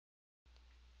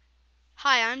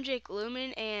Hi, I'm Jake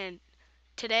Lewman, and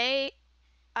today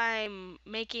I'm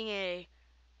making a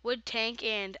wood tank,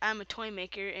 and I'm a toy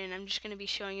maker, and I'm just going to be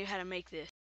showing you how to make this.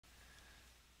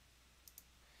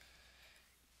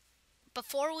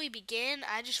 Before we begin,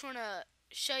 I just want to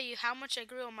show you how much I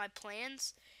grew on my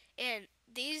plans, and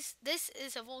this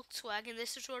is a Volkswagen.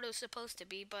 This is what it was supposed to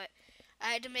be, but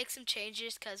I had to make some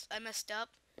changes because I messed up,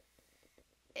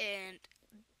 and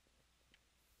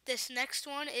this next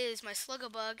one is my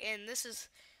Slug-a-Bug, and this is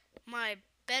my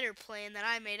better plan that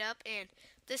I made up, and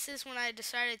this is when I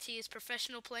decided to use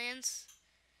professional plans.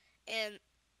 And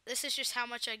this is just how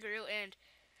much I grew. And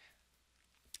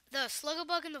the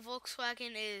Slug-a-Bug in the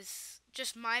Volkswagen is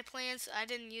just my plans. I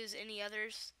didn't use any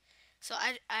others. So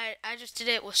I just did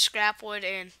it with scrap wood,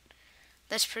 and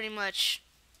that's pretty much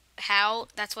how.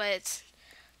 That's why it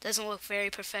doesn't look very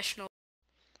professional.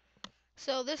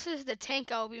 So this is the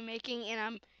tank I'll be making, and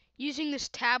I'm using this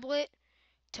tablet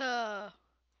to.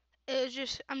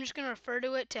 I'm just gonna refer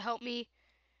to it to help me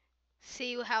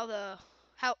see how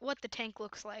what the tank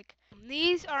looks like.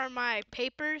 These are my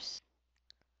papers,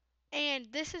 and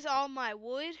this is all my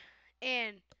wood,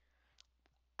 and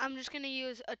I'm just going to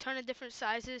use a ton of different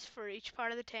sizes for each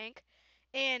part of the tank.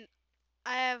 And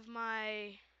I have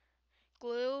my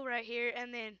glue right here,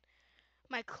 and then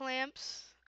my clamps.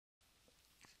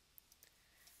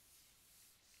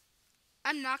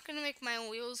 I'm not going to make my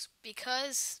own wheels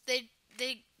because they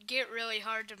get really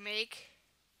hard to make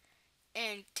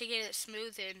and to get it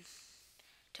smooth and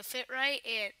to fit right,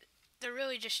 and they're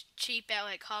really just cheap at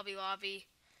like Hobby Lobby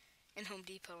and Home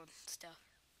Depot and stuff.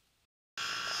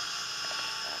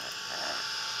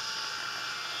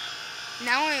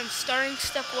 Now I am starting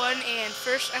step one, and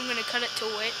first I'm going to cut it to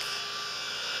width.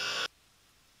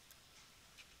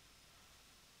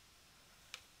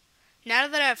 Now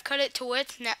that I've cut it to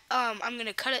width, I'm going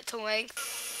to cut it to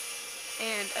length,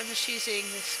 and I'm just using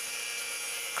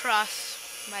this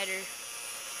cross miter.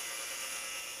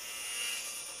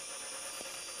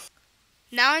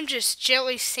 Now I'm just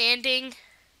gently sanding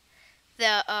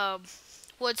the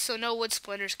wood so no wood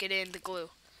splinters get in the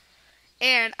glue.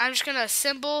 And I'm just going to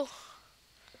assemble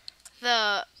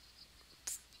the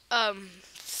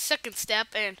second step,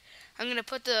 and I'm going to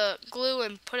put the glue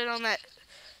and put it on that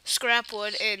scrap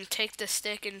wood and take the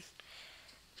stick and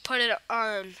put it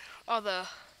on all the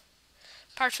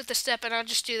parts with the step, and I'll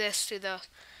just do this to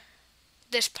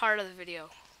this part of the video.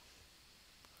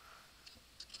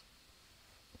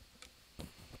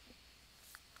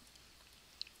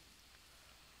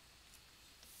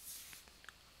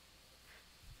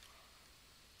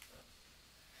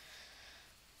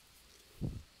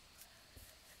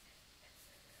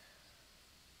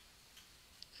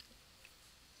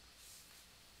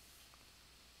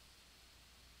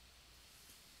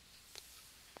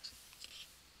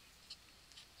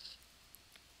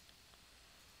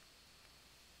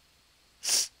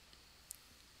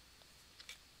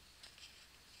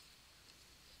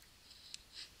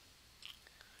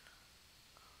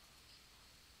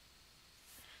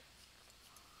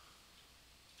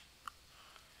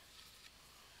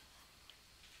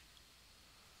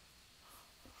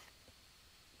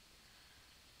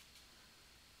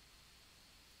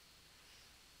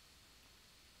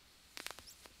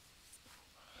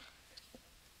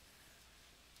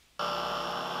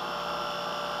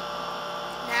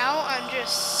 Now I'm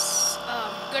just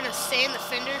gonna sand the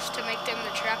fenders to make them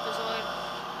the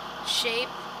trapezoid shape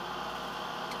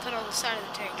to put on the side of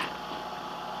the tank.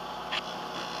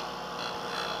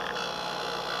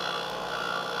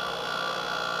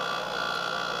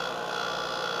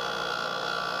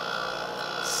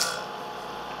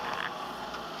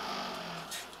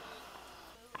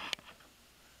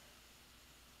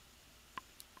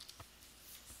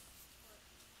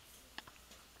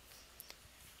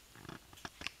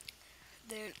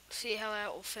 Then see how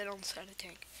that will fit on the side of the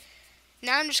tank.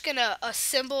 Now I'm just gonna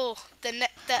assemble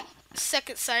that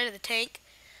second side of the tank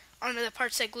onto the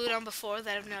parts I glued on before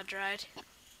that have now dried.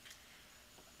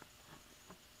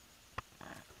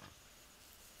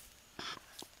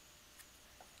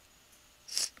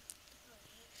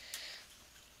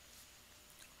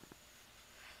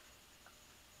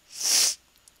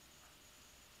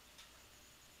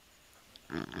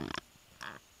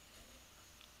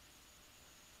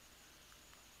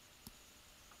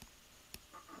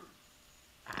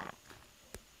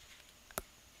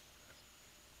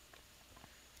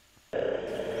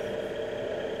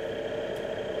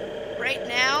 Right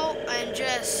now I'm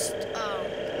just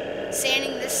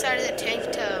sanding this side of the tank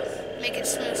to make it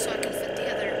smooth so I can fit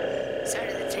the other side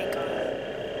of the tank on.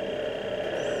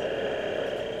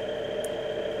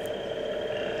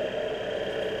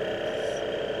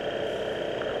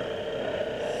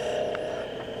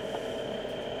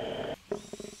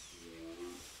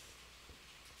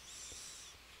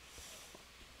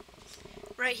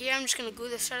 right here, I'm just going to glue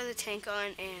the side of the tank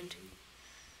on, and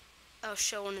I'll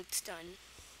show when it's done.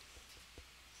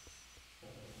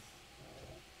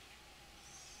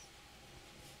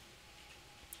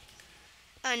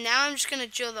 And now I'm just going to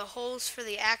drill the holes for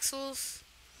the axles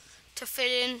to fit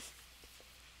in.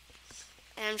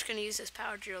 And I'm just going to use this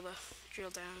power drill to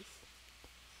drill down.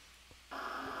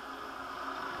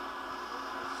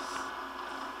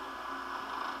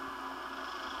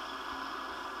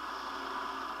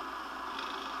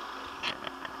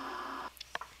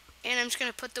 And I'm just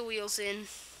going to put the wheels in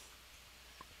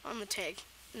on the tank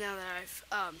now that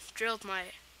I've drilled my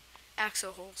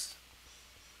axle holes.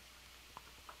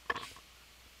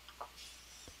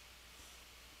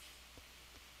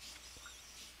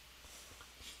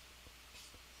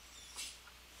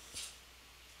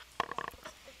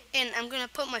 And I'm going to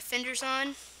put my fenders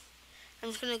on. I'm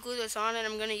just going to glue those on, and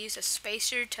I'm going to use a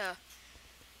spacer to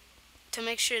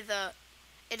make sure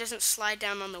it doesn't slide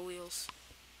down on the wheels.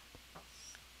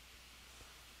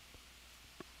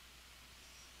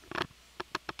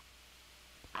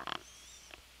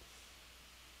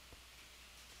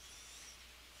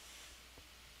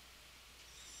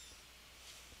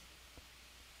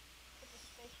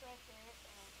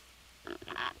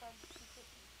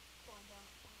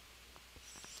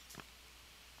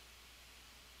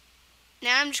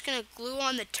 Now I'm just going to glue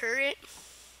on the turret.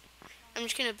 I'm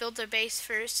just going to build the base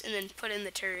first and then put in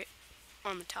the turret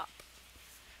on the top.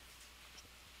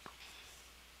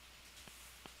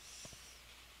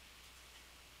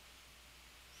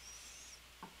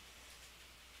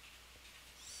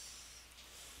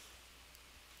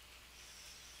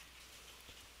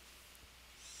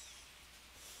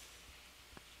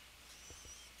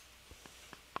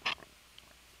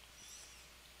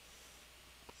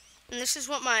 And this is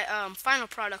what my final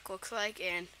product looks like,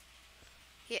 and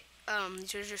yeah,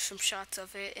 these are just some shots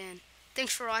of it, and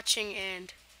thanks for watching,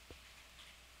 and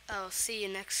I'll see you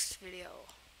next video.